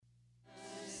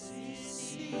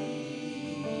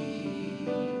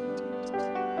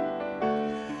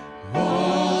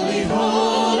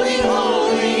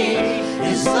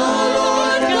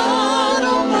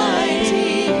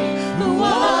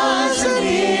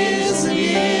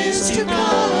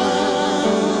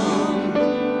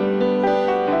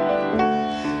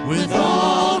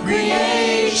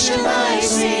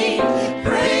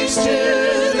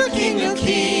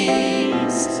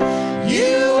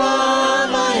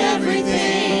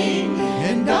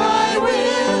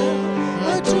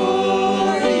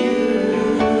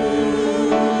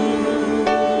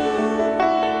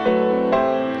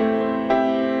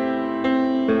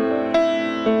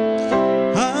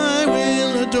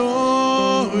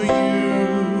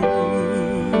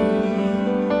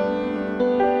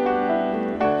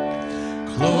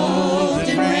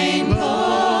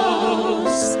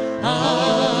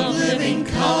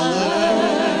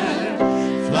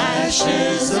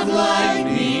of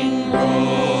lightning,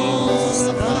 rolls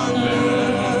of thunder.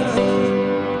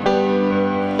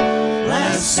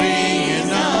 Let's sing in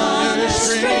honor,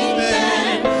 strength,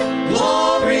 and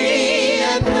glory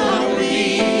and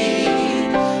glory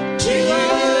to you,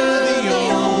 the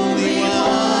only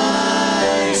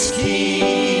wise King.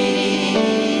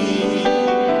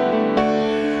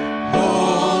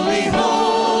 Holy,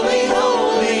 holy,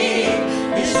 holy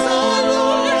is the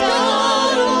Lord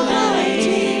God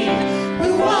Almighty,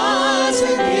 who was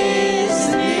and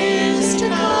is to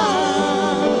come.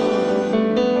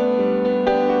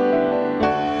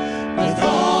 With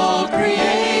all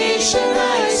creation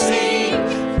I sing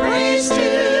praise to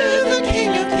the King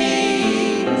of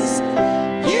Kings.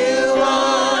 You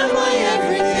are my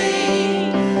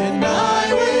everything, and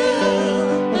I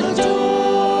will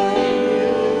adore you.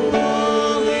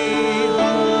 Holy,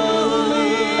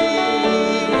 holy.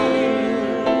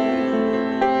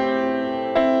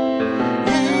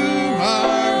 You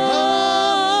are holy.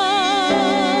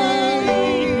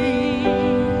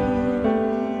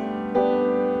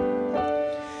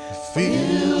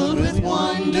 Filled with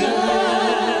wonder,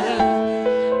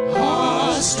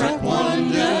 awestruck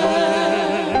wonder,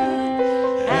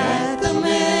 at the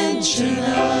mention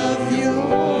of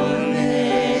your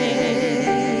name.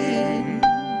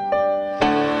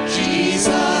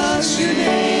 Jesus, your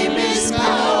name is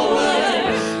power,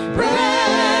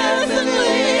 breath and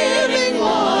living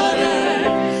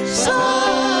water,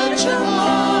 such a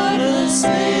marvelous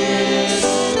mystery.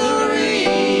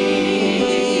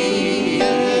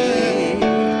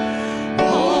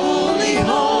 Holy,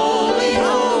 holy,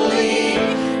 holy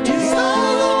is the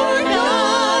Lord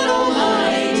God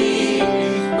Almighty,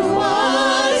 who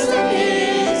was and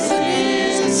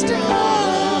is to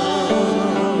come.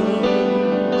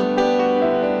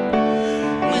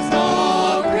 With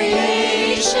all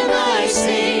creation I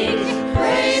sing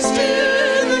praise to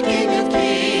the King of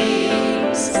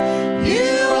Kings.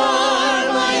 You are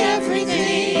my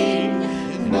everything,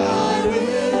 and I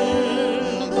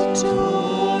will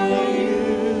adore you.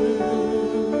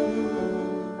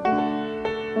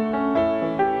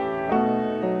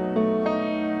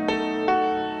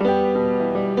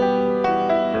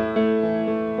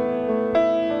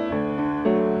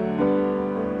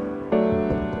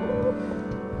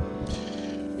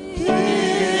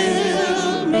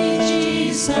 Fill me,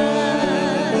 Jesus,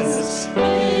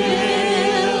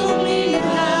 fill me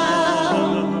now.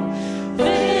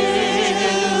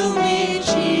 Fill me,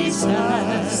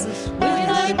 Jesus, with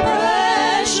thy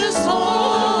precious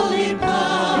holy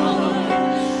power.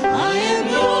 I am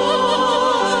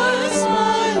yours,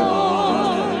 my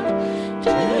Lord,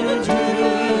 to do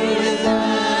with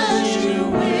as you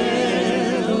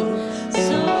will.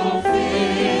 So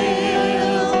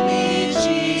fill me,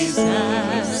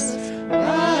 Jesus,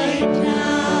 right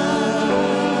now.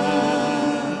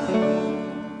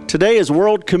 Today is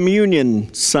World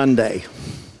Communion Sunday.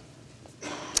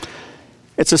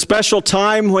 It's a special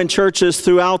time when churches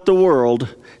throughout the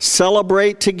world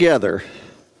celebrate together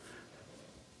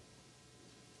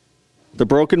the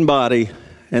broken body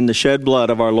and the shed blood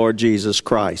of our Lord Jesus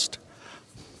Christ.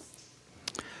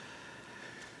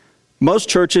 Most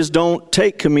churches don't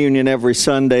take communion every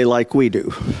Sunday like we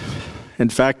do. In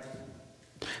fact,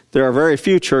 there are very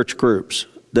few church groups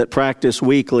that practice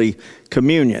weekly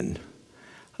communion.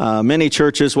 Many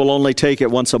churches will only take it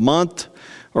once a month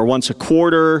or once a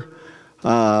quarter,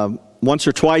 once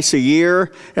or twice a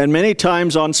year, and many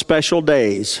times on special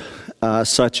days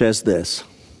such as this.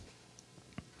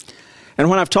 And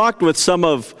when I've talked with some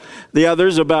of the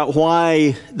others about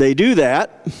why they do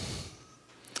that,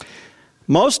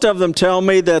 most of them tell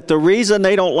me that the reason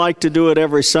they don't like to do it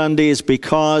every Sunday is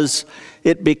because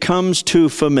it becomes too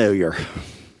familiar.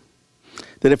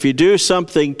 That if you do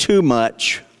something too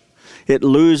much, it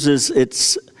loses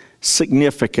its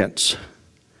significance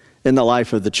in the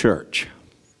life of the church.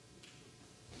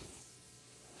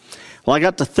 Well, I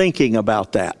got to thinking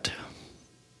about that.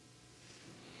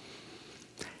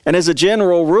 And as a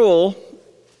general rule,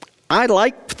 I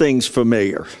like things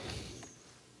familiar.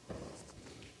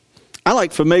 I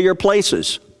like familiar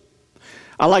places.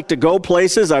 I like to go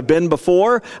places I've been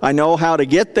before. I know how to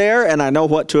get there, and I know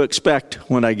what to expect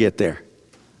when I get there.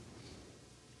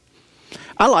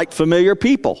 I like familiar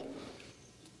people.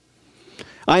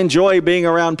 I enjoy being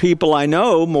around people I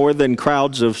know more than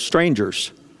crowds of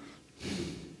strangers.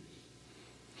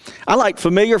 I like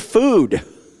familiar food.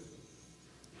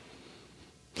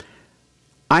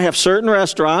 I have certain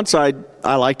restaurants I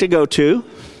like to go to,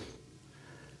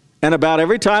 and about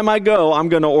every time I go, I'm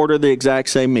going to order the exact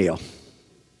same meal.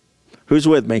 Who's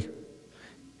with me?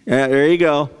 Yeah, there you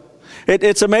go.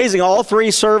 It's amazing. All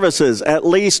three services, at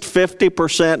least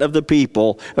 50% of the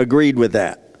people agreed with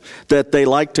that they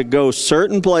like to go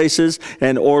certain places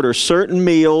and order certain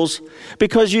meals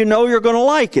because you know you're going to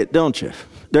like it, don't you?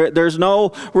 There's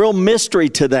no real mystery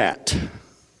to that.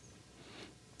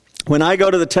 When I go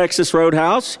to the Texas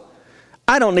Roadhouse,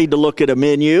 I don't need to look at a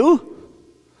menu.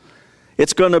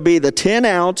 It's going to be the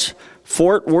 10-ounce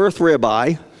Fort Worth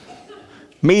ribeye,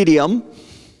 medium,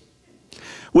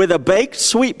 with a baked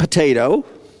sweet potato.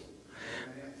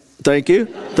 Thank you,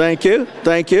 thank you,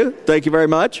 thank you, thank you very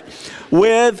much.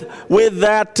 With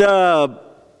that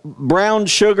brown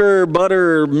sugar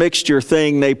butter mixture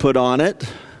thing they put on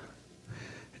it,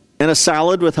 and a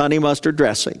salad with honey mustard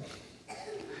dressing.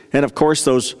 And of course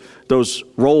those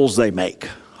rolls they make.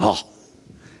 Oh,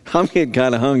 I'm getting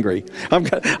kind of hungry.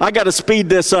 I got to speed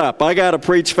this up. I got to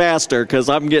preach faster because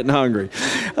I'm getting hungry.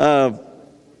 But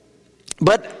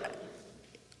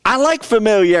I like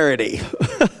familiarity.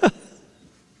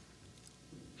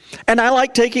 And I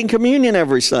like taking communion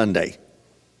every Sunday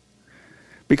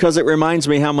because it reminds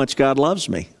me how much God loves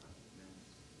me.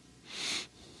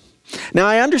 Now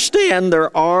I understand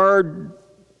there are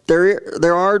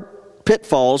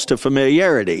pitfalls to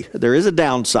familiarity. There is a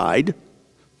downside.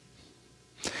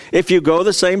 If you go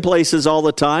the same places all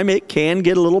the time, it can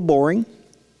get a little boring.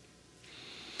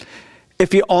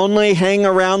 If you only hang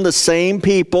around the same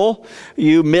people,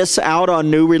 you miss out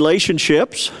on new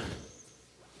relationships.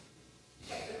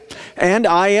 And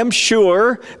I am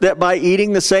sure that by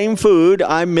eating the same food,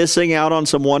 I'm missing out on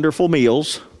some wonderful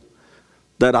meals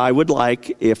that I would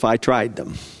like if I tried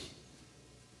them.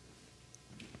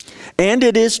 And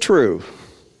it is true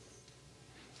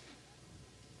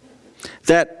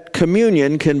that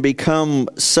communion can become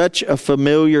such a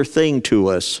familiar thing to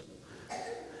us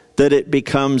that it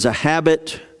becomes a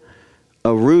habit,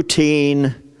 a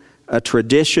routine, a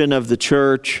tradition of the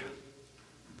church,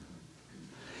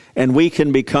 and we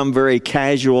can become very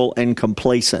casual and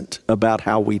complacent about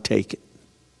how we take it.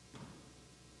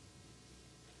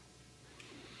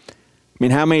 I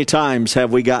mean, how many times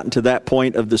have we gotten to that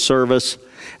point of the service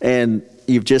and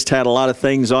you've just had a lot of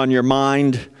things on your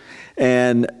mind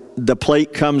and the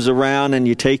plate comes around and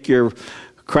you take your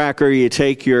cracker, you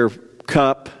take your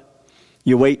cup,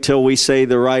 you wait till we say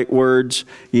the right words,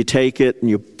 you take it and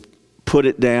you put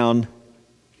it down,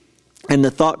 and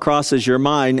the thought crosses your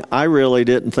mind, I really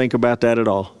didn't think about that at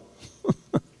all.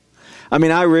 I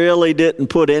mean, I really didn't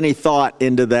put any thought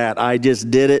into that. I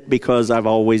just did it because I've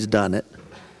always done it.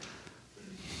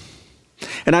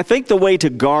 And I think the way to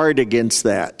guard against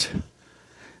that,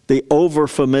 the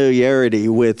over-familiarity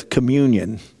with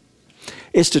communion,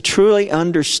 is to truly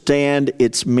understand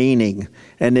its meaning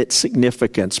and its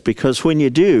significance. Because when you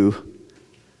do,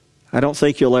 I don't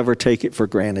think you'll ever take it for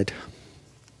granted.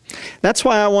 That's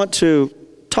why I want to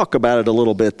talk about it a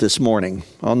little bit this morning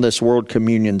on this World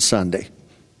Communion Sunday.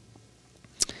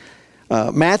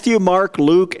 Matthew, Mark,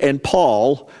 Luke, and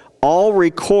Paul all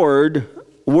record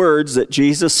words that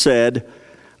Jesus said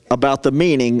about the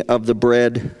meaning of the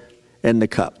bread and the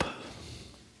cup.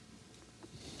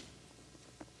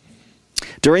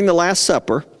 During the Last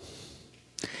Supper,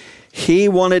 he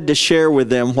wanted to share with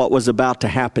them what was about to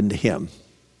happen to him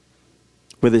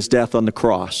with his death on the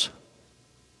cross.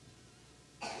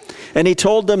 And he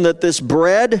told them that this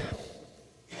bread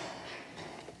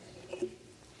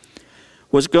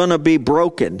was going to be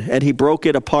broken, and he broke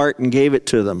it apart and gave it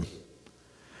to them,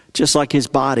 just like his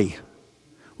body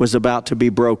was about to be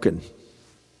broken.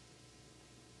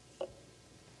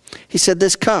 He said,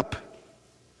 this cup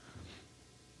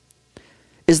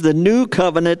is the new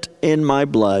covenant in my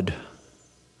blood,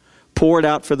 poured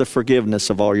out for the forgiveness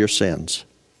of all your sins.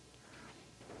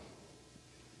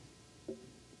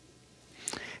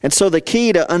 And so the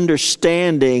key to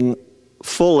understanding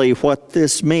fully what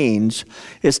this means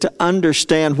is to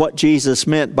understand what Jesus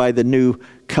meant by the new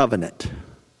covenant.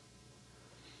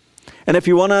 And if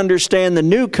you want to understand the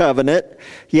new covenant,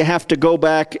 you have to go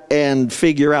back and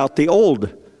figure out the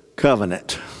old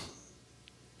covenant.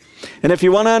 And if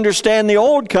you want to understand the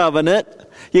old covenant,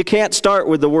 you can't start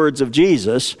with the words of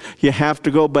Jesus. You have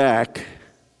to go back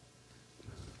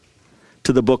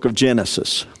to the book of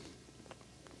Genesis.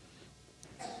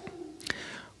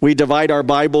 We divide our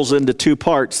Bibles into two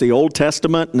parts, the Old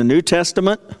Testament and the New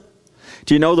Testament.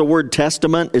 Do you know the word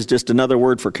testament is just another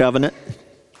word for covenant?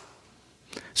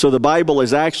 So the Bible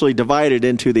is actually divided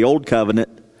into the Old Covenant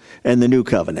and the New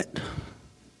Covenant.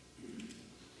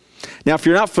 Now, if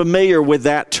you're not familiar with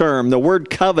that term, the word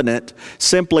covenant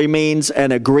simply means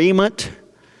an agreement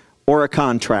or a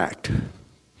contract.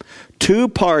 Two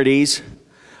parties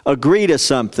agree to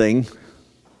something,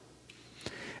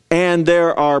 And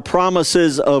there are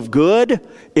promises of good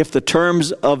if the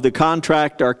terms of the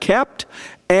contract are kept,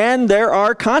 and there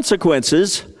are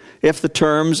consequences if the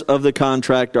terms of the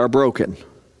contract are broken.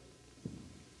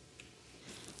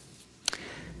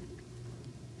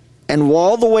 And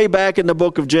all the way back in the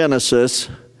book of Genesis,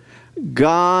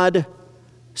 God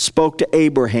spoke to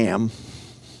Abraham,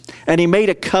 and he made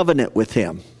a covenant with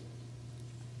him.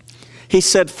 He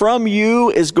said, "From you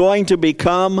is going to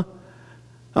become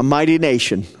a mighty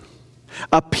nation,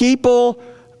 a people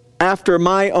after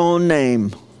my own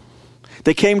name."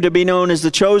 They came to be known as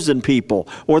the chosen people,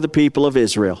 or the people of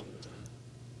Israel.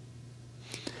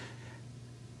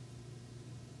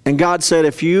 And God said,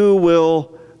 if you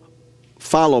will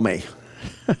follow me,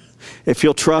 if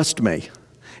you'll trust me,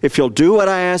 if you'll do what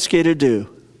I ask you to do,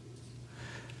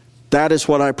 that is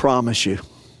what I promise you.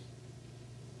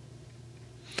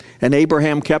 And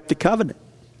Abraham kept the covenant.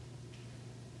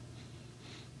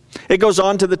 It goes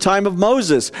on to the time of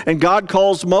Moses, and God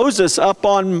calls Moses up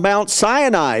on Mount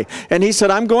Sinai, and he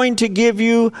said, I'm going to give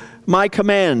you my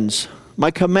commands,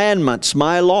 my commandments,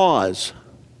 my laws.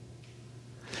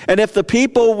 And if the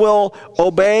people will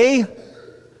obey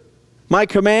my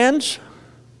commands,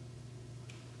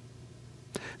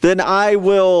 then I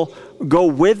will go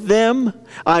with them,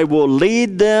 I will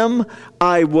lead them,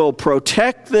 I will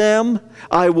protect them,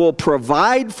 I will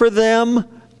provide for them,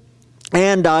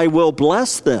 and I will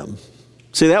bless them.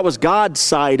 See, that was God's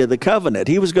side of the covenant.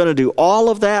 He was going to do all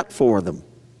of that for them.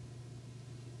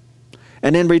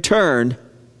 And in return,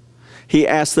 he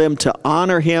asked them to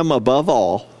honor him above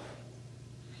all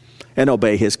and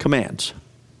obey his commands.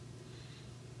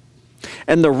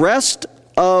 And the rest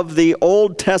of the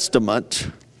Old Testament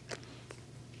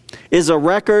is a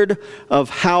record of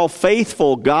how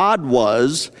faithful God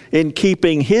was in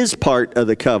keeping his part of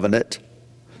the covenant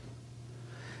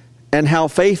and how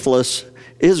faithless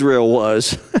Israel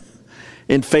was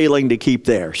in failing to keep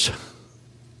theirs.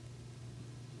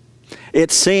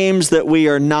 It seems that we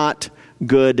are not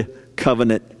good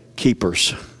covenant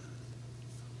keepers.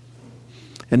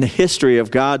 And the history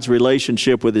of God's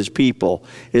relationship with his people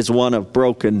is one of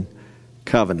broken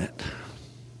covenant.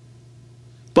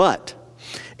 But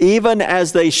even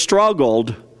as they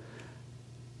struggled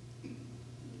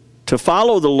to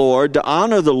follow the Lord, to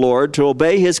honor the Lord, to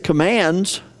obey his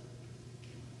commands,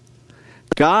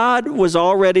 God was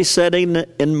already setting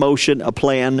in motion a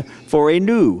plan for a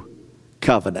new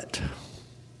covenant.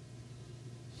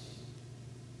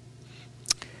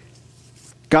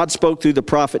 God spoke through the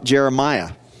prophet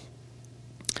Jeremiah.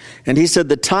 And he said,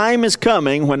 the time is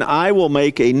coming when I will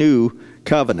make a new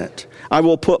covenant. I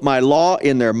will put my law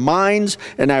in their minds,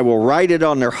 and I will write it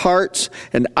on their hearts,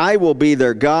 and I will be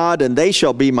their God, and they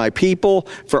shall be my people,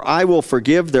 for I will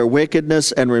forgive their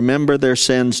wickedness and remember their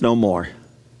sins no more.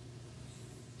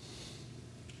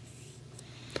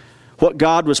 What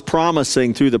God was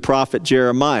promising through the prophet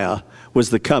Jeremiah was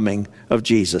the coming of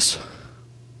Jesus.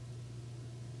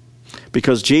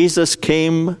 Because Jesus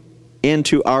came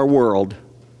into our world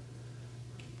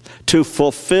to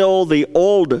fulfill the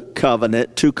old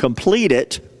covenant, to complete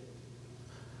it,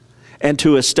 and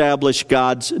to establish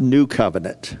God's new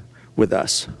covenant with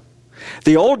us.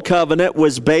 The old covenant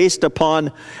was based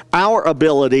upon our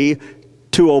ability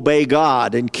to obey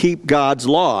God and keep God's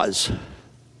laws,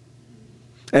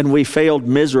 and we failed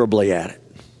miserably at it.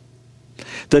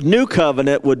 The new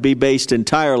covenant would be based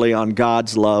entirely on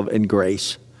God's love and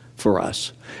grace for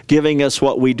us, giving us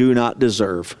what we do not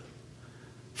deserve,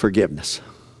 forgiveness.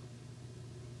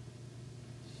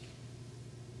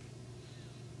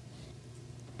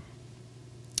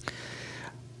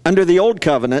 Under the old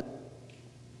covenant,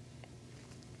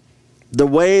 the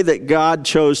way that God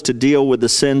chose to deal with the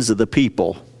sins of the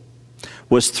people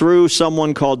was through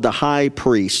someone called the high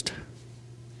priest.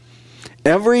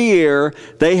 Every year,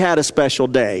 they had a special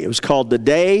day. It was called the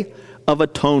Day of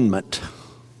Atonement.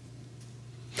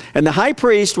 And the high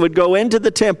priest would go into the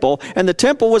temple, and the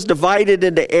temple was divided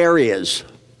into areas.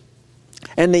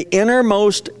 And the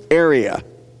innermost area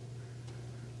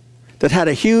that had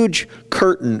a huge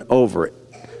curtain over it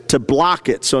to block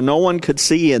it so no one could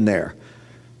see in there.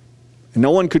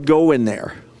 No one could go in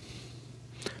there.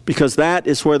 Because that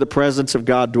is where the presence of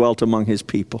God dwelt among his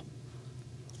people.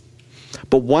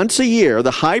 But once a year,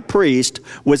 the high priest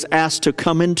was asked to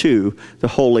come into the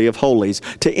Holy of Holies,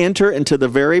 to enter into the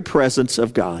very presence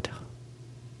of God.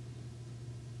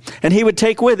 And he would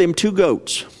take with him 2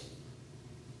 goats.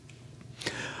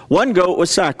 One goat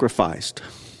was sacrificed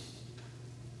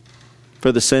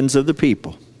for the sins of the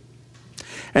people.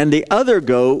 And the other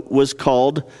goat was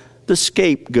called the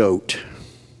scapegoat.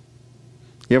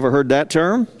 You ever heard that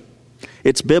term?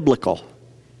 It's biblical.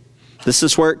 This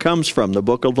is where it comes from, the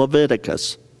book of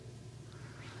Leviticus.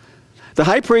 The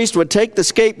high priest would take the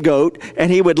scapegoat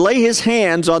and he would lay his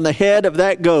hands on the head of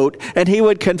that goat and he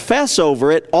would confess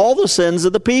over it all the sins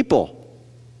of the people.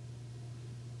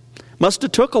 Must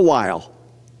have took a while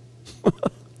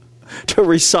to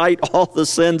recite all the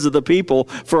sins of the people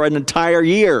for an entire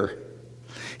year.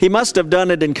 He must have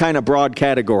done it in kind of broad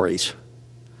categories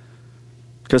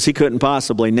because he couldn't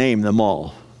possibly name them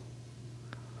all,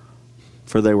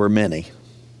 for they were many.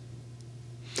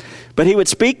 But he would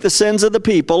speak the sins of the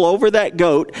people over that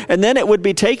goat, and then it would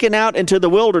be taken out into the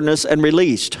wilderness and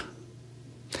released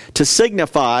to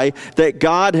signify that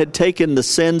God had taken the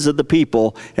sins of the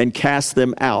people and cast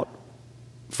them out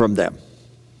from them.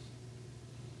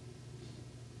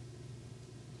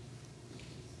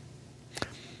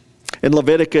 In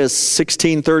Leviticus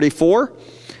 16:34,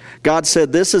 God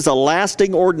said, "This is a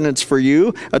lasting ordinance for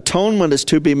you. Atonement is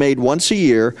to be made once a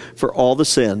year for all the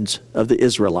sins of the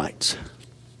Israelites."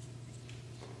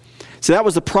 See, that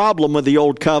was the problem with the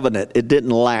old covenant. It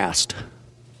didn't last.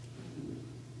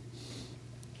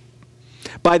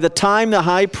 By the time the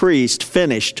high priest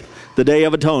finished the Day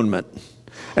of Atonement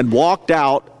and walked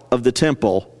out of the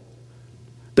temple,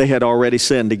 they had already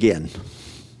sinned again.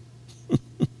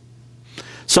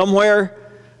 Somewhere,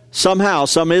 somehow,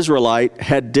 some Israelite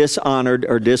had dishonored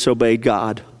or disobeyed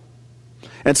God.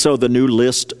 And so the new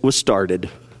list was started.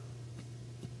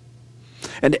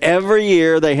 And every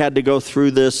year they had to go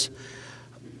through this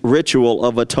ritual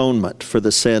of atonement for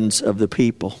the sins of the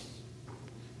people.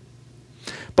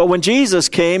 But when Jesus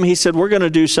came, he said, we're going to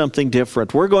do something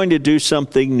different. We're going to do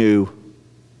something new.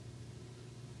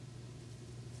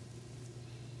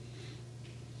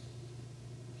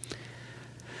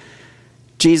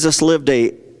 Jesus lived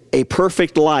a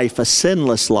perfect life, a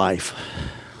sinless life,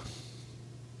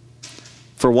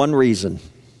 for one reason,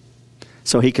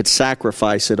 so he could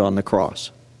sacrifice it on the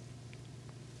cross.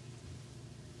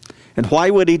 And why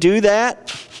would he do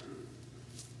that?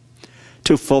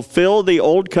 To fulfill the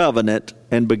old covenant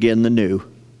and begin the new.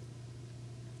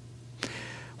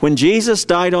 When Jesus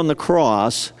died on the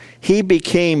cross, he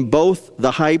became both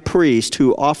the high priest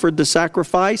who offered the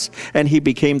sacrifice, and he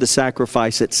became the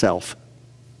sacrifice itself.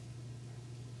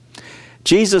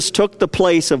 Jesus took the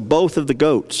place of both of the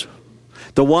goats,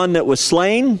 the one that was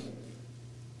slain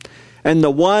and the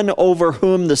one over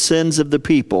whom the sins of the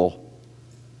people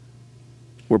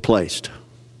were placed.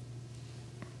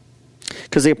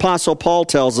 Because the Apostle Paul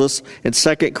tells us in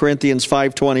 2 Corinthians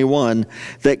 5:21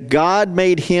 that God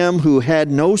made him who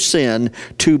had no sin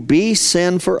to be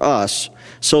sin for us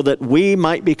so that we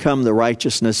might become the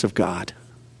righteousness of God.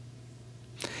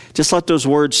 Just let those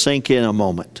words sink in a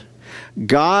moment.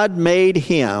 God made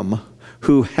him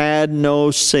who had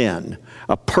no sin,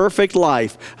 a perfect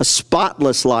life, a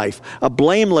spotless life, a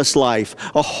blameless life,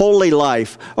 a holy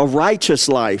life, a righteous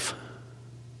life.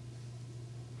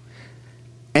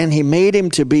 And he made him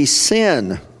to be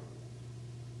sin.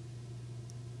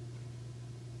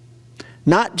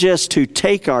 Not just to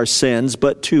take our sins,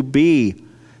 but to be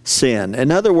sin.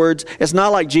 In other words, it's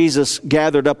not like Jesus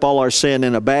gathered up all our sin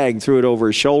in a bag, threw it over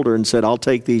his shoulder, and said, I'll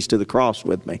take these to the cross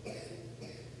with me.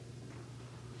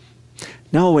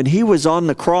 No, when he was on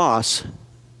the cross,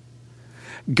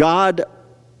 God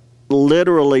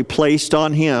literally placed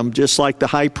on him, just like the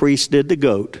high priest did the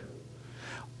goat,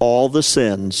 all the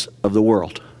sins of the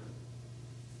world.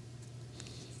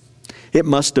 It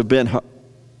must have been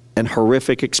an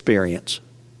horrific experience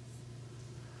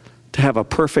to have a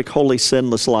perfect, holy,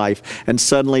 sinless life and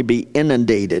suddenly be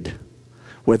inundated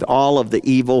with all of the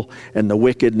evil and the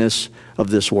wickedness of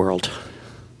this world.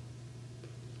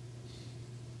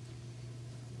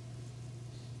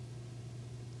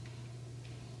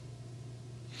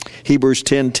 Hebrews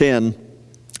 10:10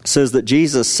 says that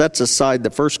Jesus sets aside the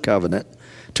first covenant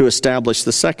to establish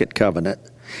the second covenant,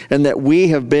 and that we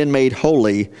have been made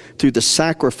holy through the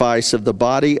sacrifice of the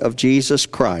body of Jesus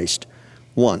Christ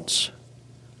once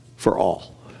for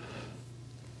all.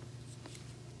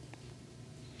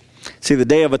 See, the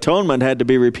Day of Atonement had to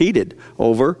be repeated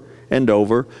over and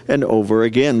over and over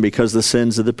again because the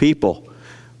sins of the people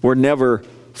were never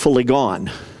fully gone.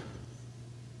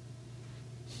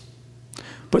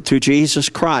 But through Jesus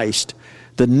Christ,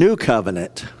 the new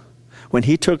covenant, when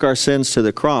he took our sins to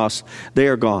the cross, they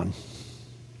are gone.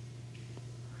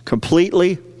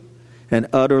 Completely and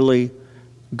utterly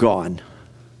gone.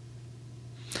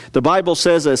 The Bible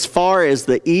says, as far as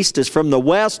the east is from the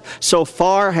west, so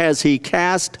far has he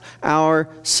cast our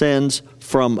sins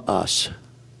from us.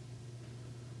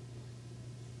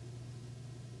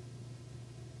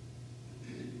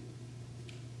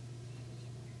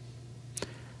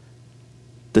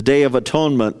 The Day of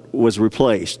Atonement was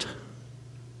replaced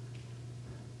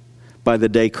by the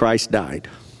day Christ died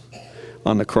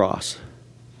on the cross.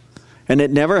 And it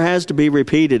never has to be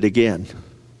repeated again,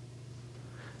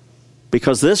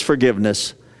 because this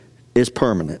forgiveness is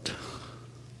permanent.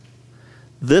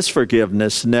 This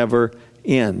forgiveness never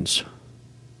ends.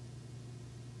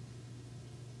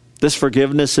 This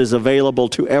forgiveness is available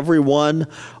to everyone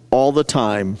all the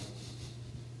time.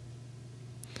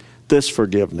 This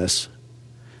forgiveness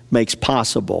makes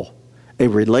possible a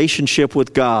relationship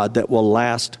with God that will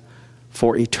last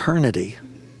for eternity.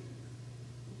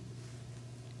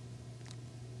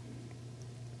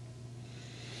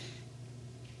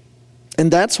 And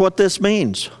that's what this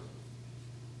means.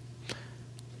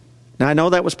 Now, I know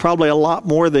that was probably a lot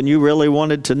more than you really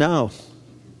wanted to know,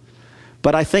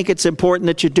 but I think it's important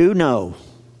that you do know.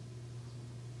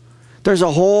 There's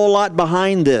a whole lot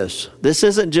behind this. This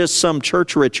isn't just some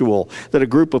church ritual that a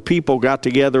group of people got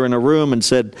together in a room and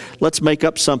said, let's make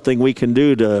up something we can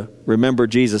do to remember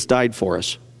Jesus died for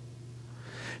us.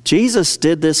 Jesus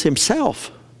did this himself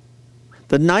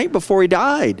the night before he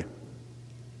died.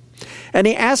 And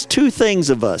he asked two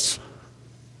things of us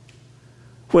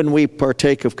when we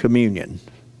partake of communion.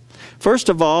 First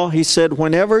of all, he said,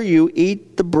 whenever you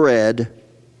eat the bread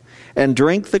and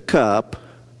drink the cup,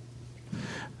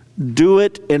 do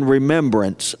it in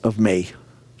remembrance of me.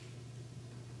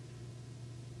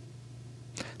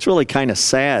 It's really kind of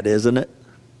sad, isn't it?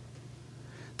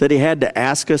 That he had to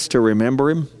ask us to remember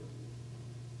him.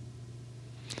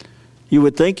 You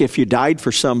would think if you died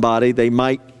for somebody, they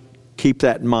might keep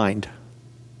that in mind.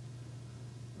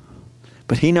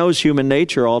 But he knows human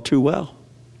nature all too well.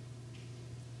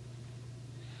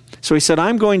 So he said,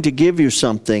 I'm going to give you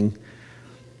something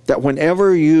that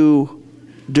whenever you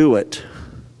do it,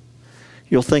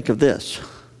 you'll think of this.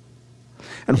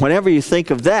 And whenever you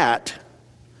think of that,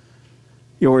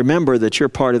 you'll remember that you're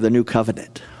part of the new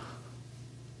covenant.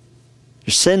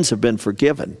 Your sins have been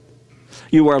forgiven.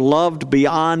 You are loved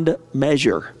beyond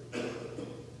measure.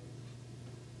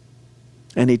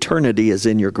 And eternity is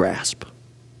in your grasp.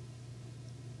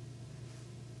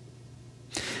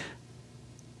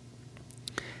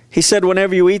 He said,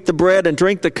 whenever you eat the bread and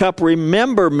drink the cup,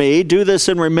 remember me. Do this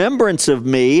in remembrance of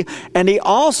me. And he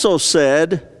also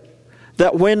said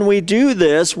that when we do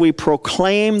this, we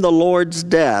proclaim the Lord's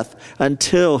death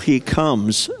until he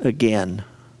comes again.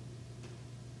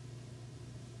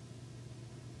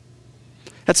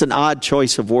 That's an odd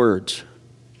choice of words.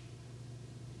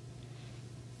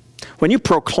 When you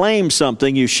proclaim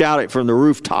something, you shout it from the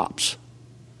rooftops.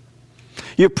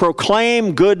 You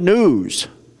proclaim good news.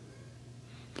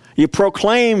 You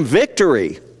proclaim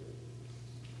victory.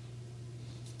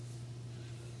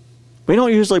 We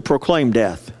don't usually proclaim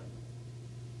death.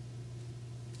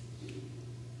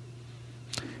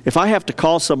 If I have to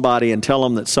call somebody and tell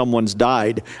them that someone's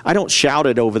died, I don't shout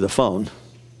it over the phone.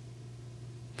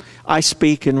 I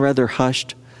speak in rather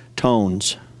hushed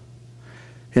tones,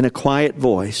 in a quiet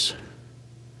voice,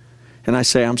 and I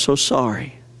say, I'm so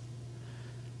sorry,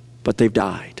 but they've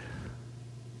died.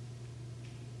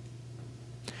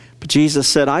 But Jesus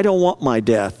said, I don't want my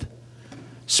death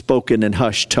spoken in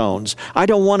hushed tones. I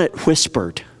don't want it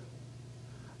whispered.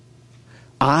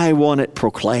 I want it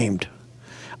proclaimed.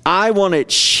 I want it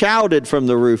shouted from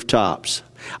the rooftops.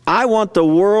 I want the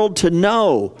world to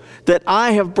know that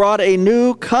I have brought a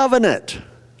new covenant,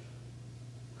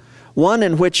 one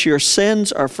in which your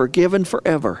sins are forgiven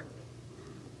forever,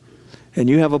 and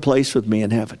you have a place with me in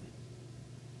heaven.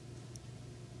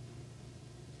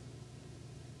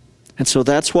 And so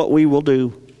that's what we will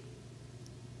do.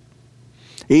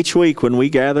 Each week when we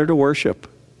gather to worship,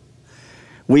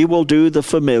 we will do the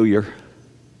familiar.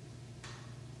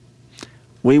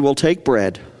 We will take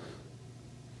bread.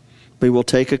 We will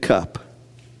take a cup.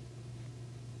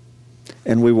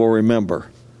 And we will remember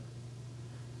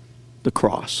the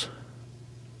cross.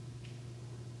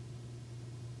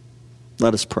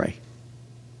 Let us pray.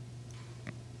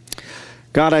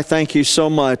 God, I thank you so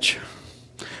much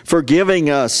for giving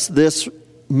us this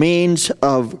means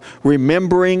of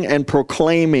remembering and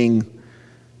proclaiming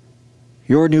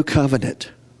your new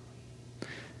covenant.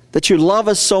 That you love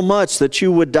us so much that you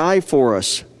would die for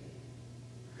us.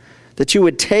 That you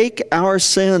would take our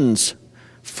sins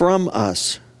from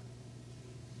us.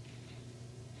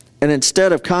 And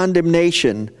instead of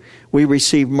condemnation, we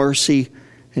receive mercy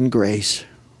and grace.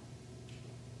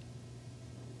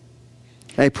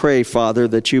 I pray, Father,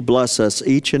 that you bless us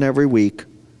each and every week.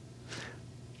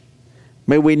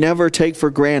 May we never take for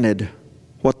granted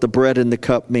what the bread and the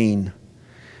cup mean.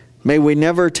 May we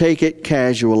never take it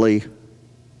casually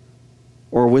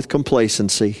or with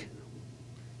complacency.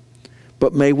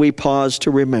 But may we pause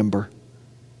to remember.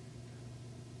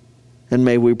 And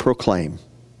may we proclaim.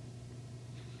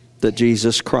 that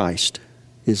Jesus Christ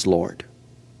is Lord.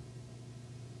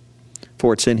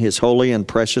 For it's in His holy and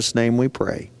precious name we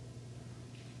pray.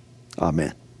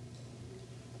 Amen.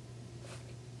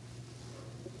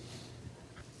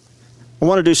 I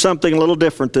want to do something a little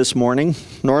different this morning.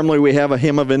 Normally we have a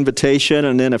hymn of invitation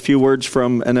and then a few words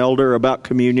from an elder about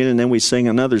communion, and then we sing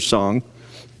another song.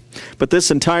 But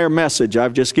this entire message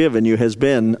I've just given you has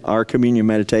been our communion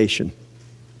meditation.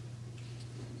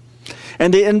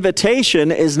 And the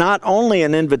invitation is not only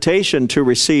an invitation to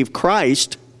receive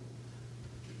Christ,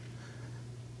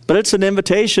 but it's an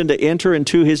invitation to enter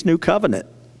into His new covenant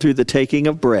through the taking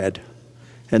of bread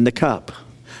and the cup.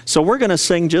 So we're going to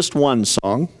sing just one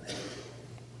song.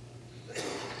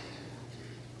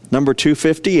 Number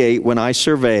 258, When I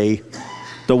Survey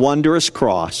the Wondrous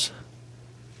Cross.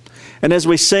 And as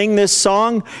we sing this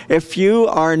song, if you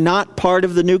are not part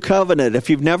of the new covenant, if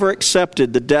you've never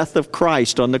accepted the death of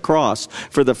Christ on the cross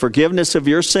for the forgiveness of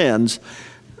your sins,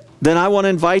 then I want to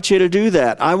invite you to do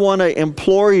that. I want to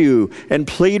implore you and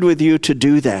plead with you to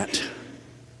do that.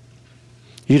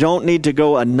 You don't need to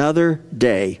go another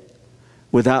day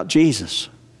without Jesus.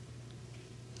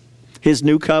 His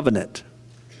new covenant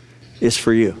is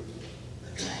for you.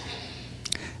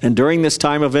 And during this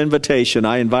time of invitation,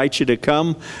 I invite you to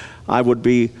come. I would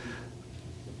be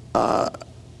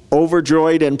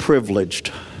overjoyed and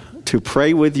privileged to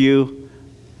pray with you,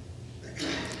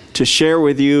 to share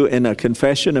with you in a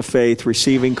confession of faith,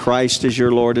 receiving Christ as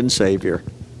your Lord and Savior.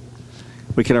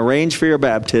 We can arrange for your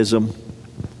baptism,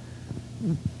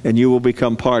 and you will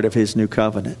become part of His new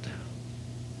covenant.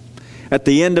 At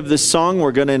the end of this song,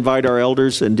 we're going to invite our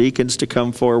elders and deacons to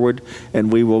come forward,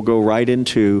 and we will go right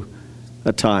into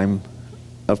a time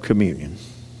of communion.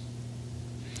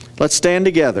 Let's stand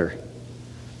together.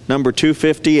 Number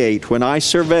 258, When I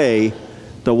Survey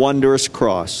the Wondrous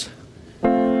Cross.